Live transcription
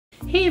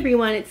Hey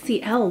everyone, it's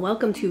CL.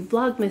 Welcome to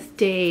Vlogmas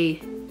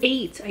Day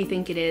 8, I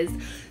think it is.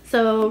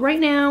 So right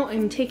now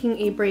I'm taking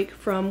a break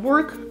from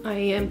work. I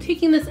am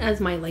taking this as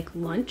my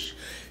lunch.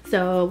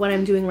 So what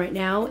I'm doing right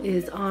now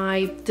is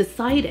I've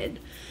decided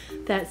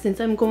that since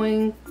I'm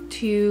going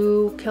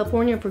to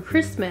California for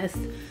Christmas,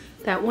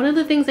 that one of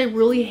the things I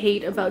really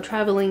hate about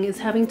traveling is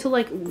having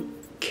to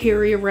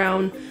carry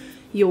around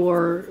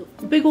your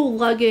big old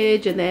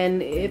luggage, and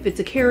then if it's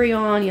a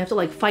carry-on you have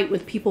to fight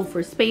with people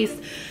for space.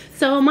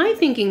 So my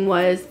thinking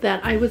was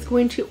that I was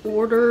going to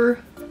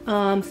order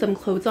some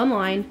clothes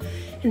online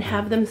and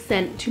have them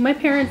sent to my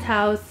parents'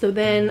 house, so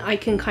then I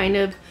can kind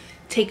of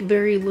take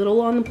very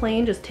little on the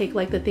plane, just take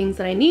the things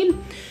that I need,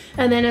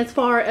 and then as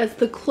far as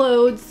the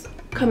clothes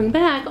coming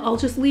back, I'll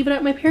just leave it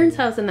at my parents'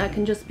 house, and that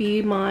can just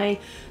be my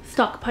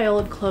stockpile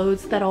of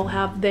clothes that I'll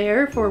have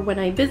there for when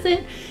I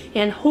visit.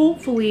 And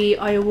hopefully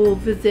I will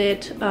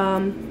visit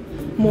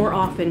more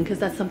often, because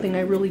that's something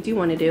I really do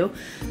want to do.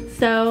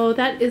 So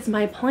that is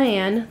my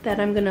plan, that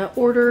I'm gonna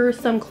order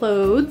some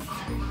clothes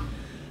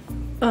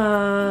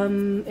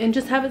and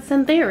just have it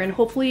sent there, and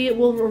hopefully it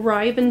will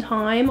arrive in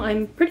time.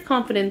 I'm pretty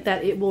confident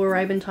that it will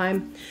arrive in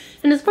time.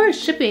 And as far as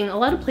shipping, a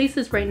lot of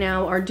places right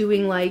now are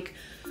doing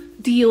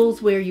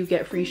deals where you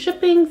get free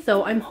shipping,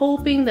 so I'm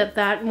hoping that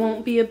that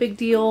won't be a big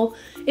deal.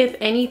 If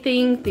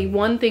anything, the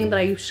one thing that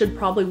I should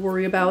probably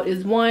worry about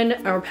is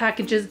one, our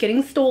packages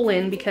getting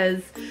stolen,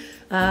 because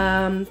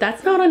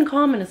that's not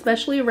uncommon,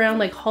 especially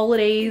around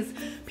holidays.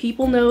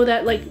 People know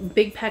that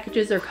big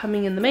packages are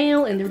coming in the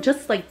mail, and they're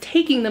just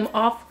taking them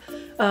off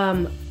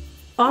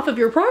of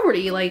your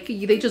property.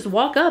 They just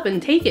walk up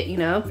and take it, you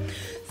know.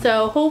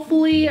 So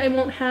hopefully I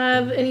won't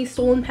have any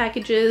stolen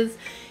packages,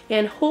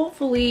 and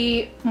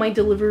hopefully my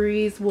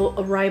deliveries will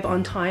arrive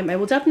on time. I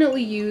will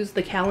definitely use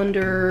the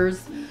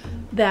calendars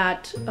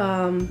that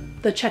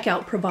the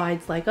checkout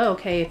provides, oh,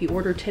 okay, if you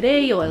order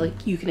today,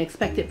 you can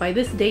expect it by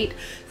this date.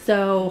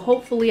 So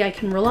hopefully I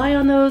can rely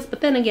on those.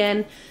 But then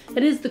again,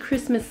 it is the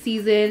Christmas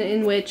season,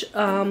 in which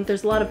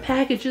there's a lot of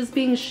packages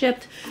being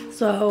shipped,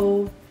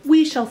 so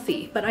we shall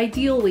see. But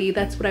ideally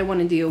that's what I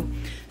want to do,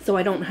 so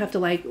I don't have to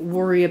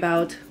worry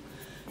about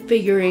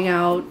figuring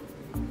out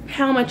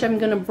how much I'm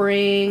gonna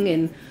bring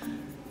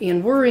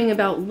and worrying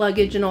about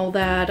luggage and all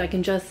that. I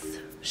can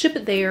just ship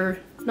it there,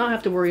 not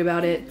have to worry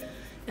about it,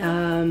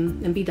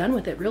 and be done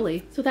with it,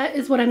 really. So that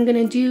is what I'm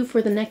gonna do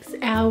for the next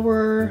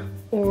hour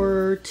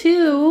or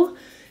two.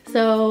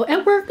 So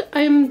at work,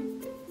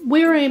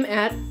 where I'm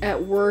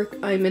at work,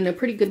 I'm in a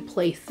pretty good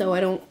place, so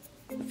I don't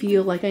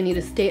feel like I need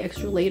to stay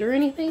extra late or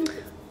anything.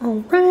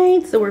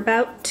 Alright, so we're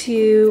about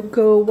to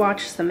go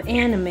watch some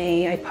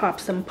anime. I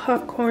popped some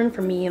popcorn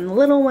for me and the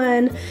little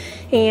one,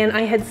 and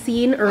I had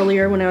seen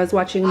earlier when I was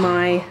watching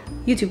my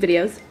YouTube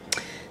videos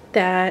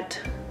that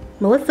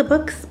Melissa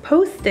Books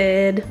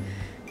posted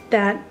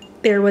that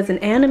there was an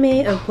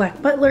anime of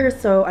Black Butler,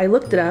 so I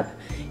looked it up,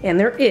 and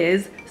there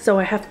is, so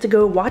I have to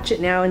go watch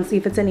it now and see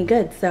if it's any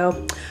good.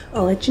 So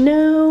I'll let you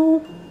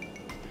know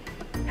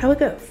how it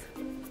goes.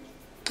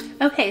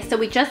 Okay, so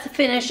we just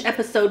finished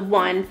episode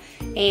 1,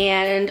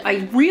 and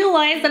I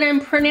realized that I'm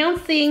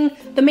pronouncing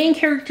the main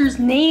character's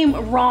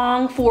name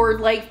wrong for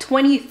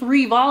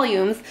 23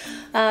 volumes.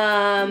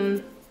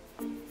 Yeah,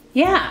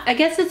 I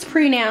guess it's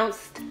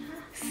pronounced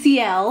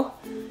CL,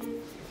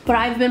 but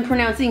I've been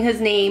pronouncing his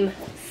name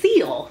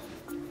Seal.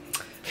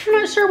 I'm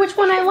not sure which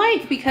one I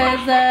like,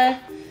 because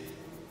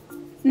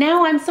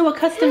now I'm so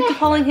accustomed to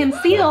calling him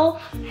Seal,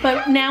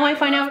 but now I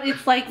find out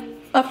it's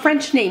a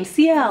French name,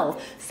 CL.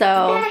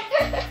 So,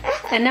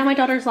 and now my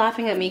daughter's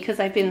laughing at me because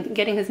I've been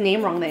getting his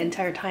name wrong the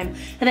entire time.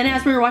 And then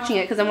as we were watching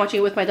it, because I'm watching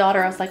it with my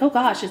daughter, I was like, oh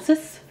gosh, is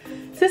this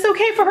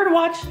okay for her to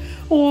watch?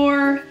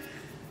 Or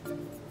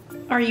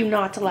are you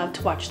not allowed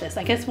to watch this?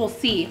 I guess we'll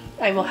see.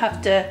 I will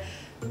have to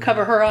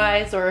cover her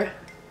eyes or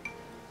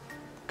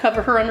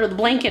cover her under the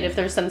blanket if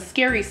there's some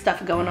scary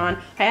stuff going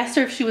on. I asked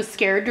her if she was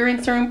scared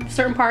during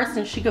certain parts,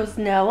 and she goes,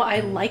 no,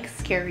 I like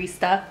scary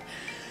stuff.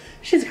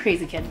 She's a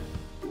crazy kid.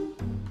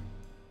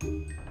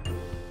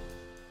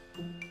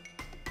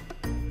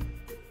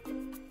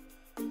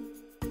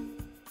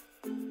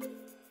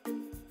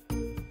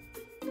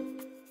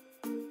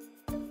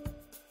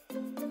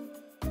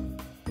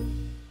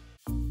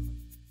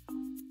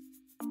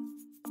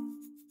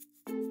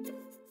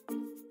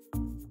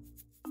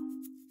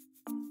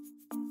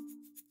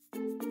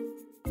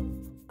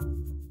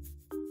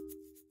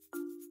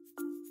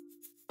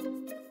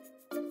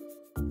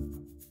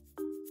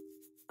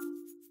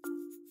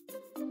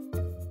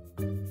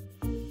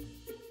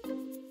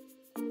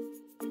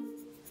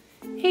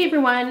 Hey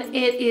everyone,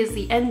 it is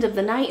the end of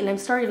the night and I'm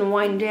starting to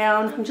wind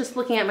down. I'm just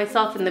looking at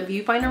myself in the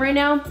viewfinder right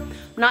now. I'm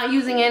not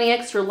using any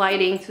extra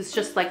lighting, so it's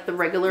just the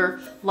regular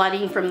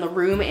lighting from the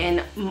room,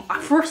 and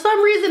for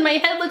some reason my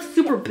head looks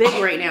super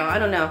big right now. I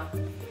don't know,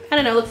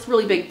 it looks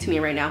really big to me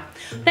right now.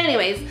 But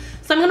anyways,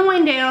 so I'm gonna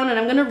wind down and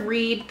I'm gonna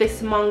read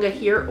this manga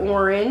here,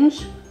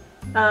 Orange.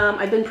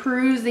 I've been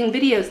perusing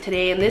videos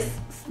today, and this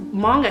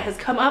manga has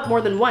come up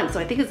more than once, so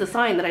I think it's a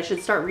sign that I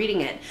should start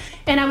reading it.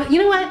 And I was, you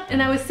know what?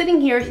 And I was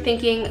sitting here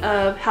thinking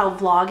of how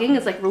vlogging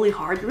is like really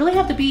hard. You really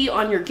have to be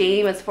on your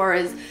game as far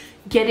as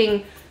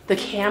getting the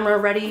camera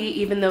ready,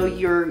 even though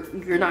you're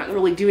not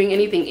really doing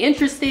anything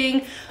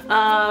interesting.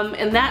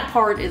 And that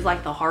part is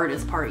like the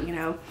hardest part, you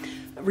know,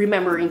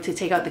 remembering to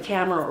take out the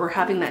camera or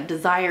having that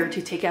desire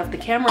to take out the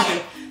camera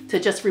to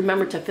just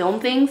remember to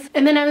film things.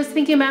 And then I was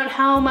thinking about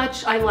how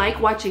much I like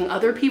watching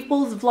other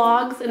people's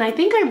vlogs, and I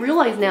think I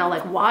realize now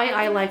like why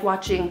I like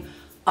watching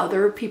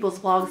other people's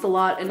vlogs a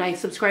lot, and I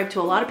subscribe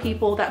to a lot of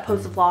people that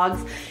post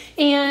vlogs.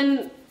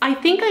 And I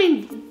think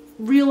I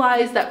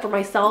realized that for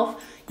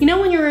myself, you know,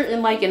 when you're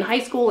in high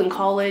school and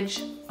college,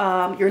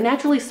 you're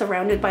naturally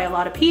surrounded by a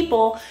lot of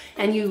people,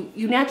 and you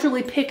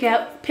naturally pick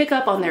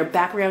up on their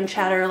background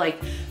chatter,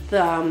 like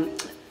the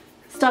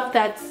stuff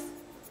that's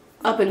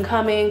up and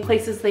coming,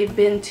 places they've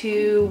been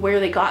to, where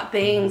they got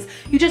things.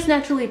 You just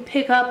naturally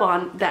pick up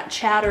on that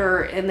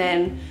chatter, and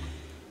then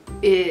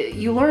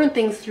you learn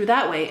things through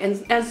that way.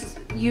 And as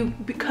you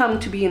become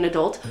to be an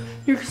adult,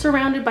 you're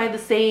surrounded by the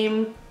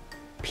same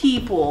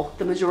people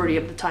the majority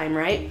of the time,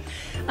 right?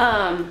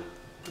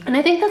 And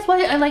I think that's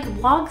why I like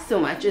vlogs so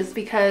much, is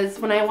because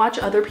when I watch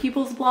other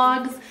people's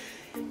vlogs,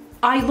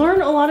 I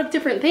learn a lot of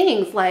different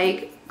things.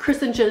 Like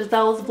Chris and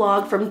Giselle's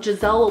vlog, from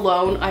Giselle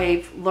alone,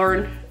 I've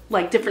learned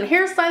like different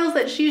hairstyles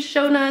that she's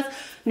shown us,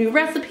 new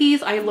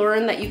recipes. I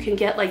learned that you can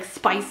get like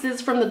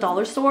spices from the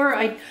dollar store.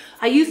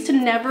 I used to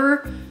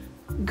never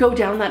go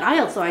down that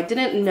aisle, so I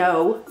didn't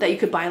know that you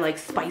could buy like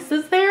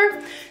spices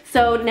there.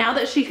 So now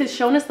that she has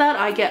shown us that,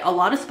 I get a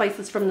lot of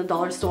spices from the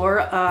dollar store,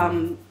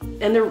 and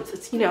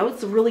you know,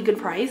 it's a really good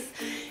price.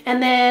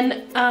 And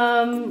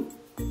then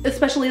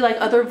especially like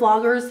other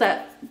vloggers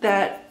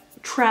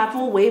that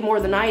travel way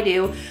more than I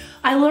do,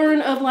 I learn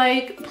of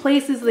like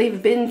places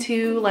they've been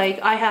to. Like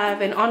I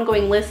have an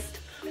ongoing list.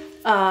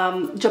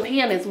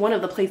 Japan is one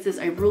of the places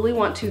I really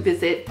want to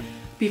visit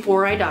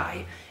before I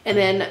die. And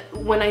then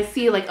when I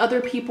see like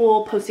other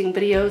people posting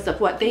videos of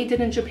what they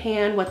did in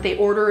Japan, what they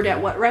ordered at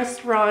what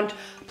restaurant,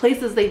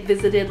 places they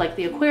visited, like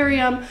the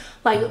aquarium,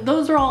 like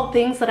those are all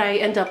things that I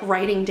end up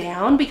writing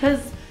down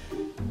because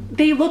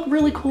they look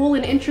really cool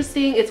and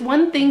interesting. It's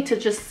one thing to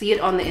just see it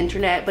on the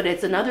internet, but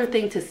it's another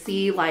thing to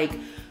see like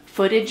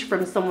footage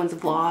from someone's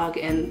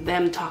vlog and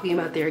them talking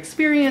about their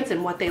experience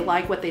and what they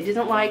like, what they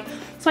didn't like.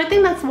 So I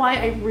think that's why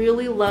I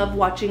really love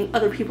watching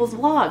other people's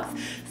vlogs.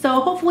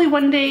 So hopefully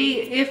one day,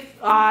 if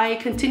I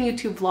continue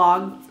to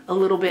vlog a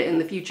little bit in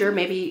the future,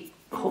 maybe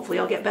hopefully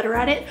I'll get better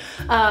at it.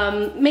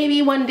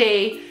 Maybe one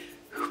day,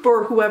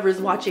 for whoever's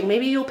watching,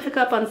 maybe you'll pick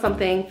up on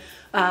something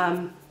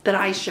that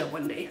I show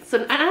one day. So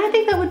and I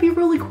think that would be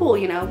really cool,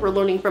 you know, we're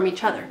learning from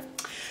each other.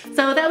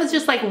 So that was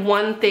just like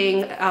one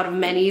thing out of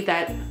many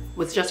that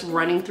was just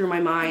running through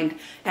my mind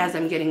as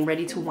I'm getting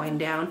ready to wind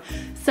down.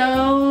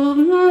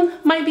 So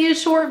might be a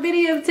short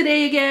video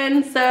today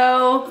again.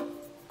 So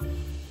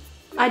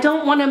I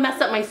don't want to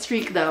mess up my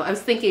streak though. I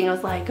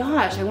was like,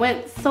 gosh, I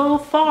went so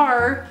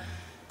far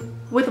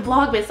with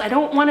Vlogmas. I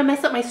don't want to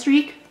mess up my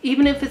streak.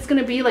 Even if it's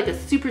going to be like a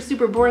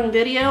super boring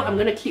video, I'm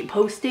going to keep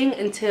posting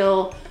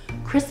until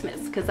Christmas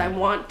because I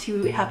want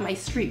to have my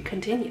streak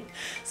continue.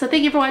 So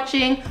thank you for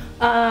watching.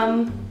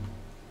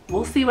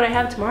 We'll see what I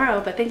have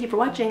tomorrow, but thank you for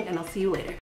watching and I'll see you later.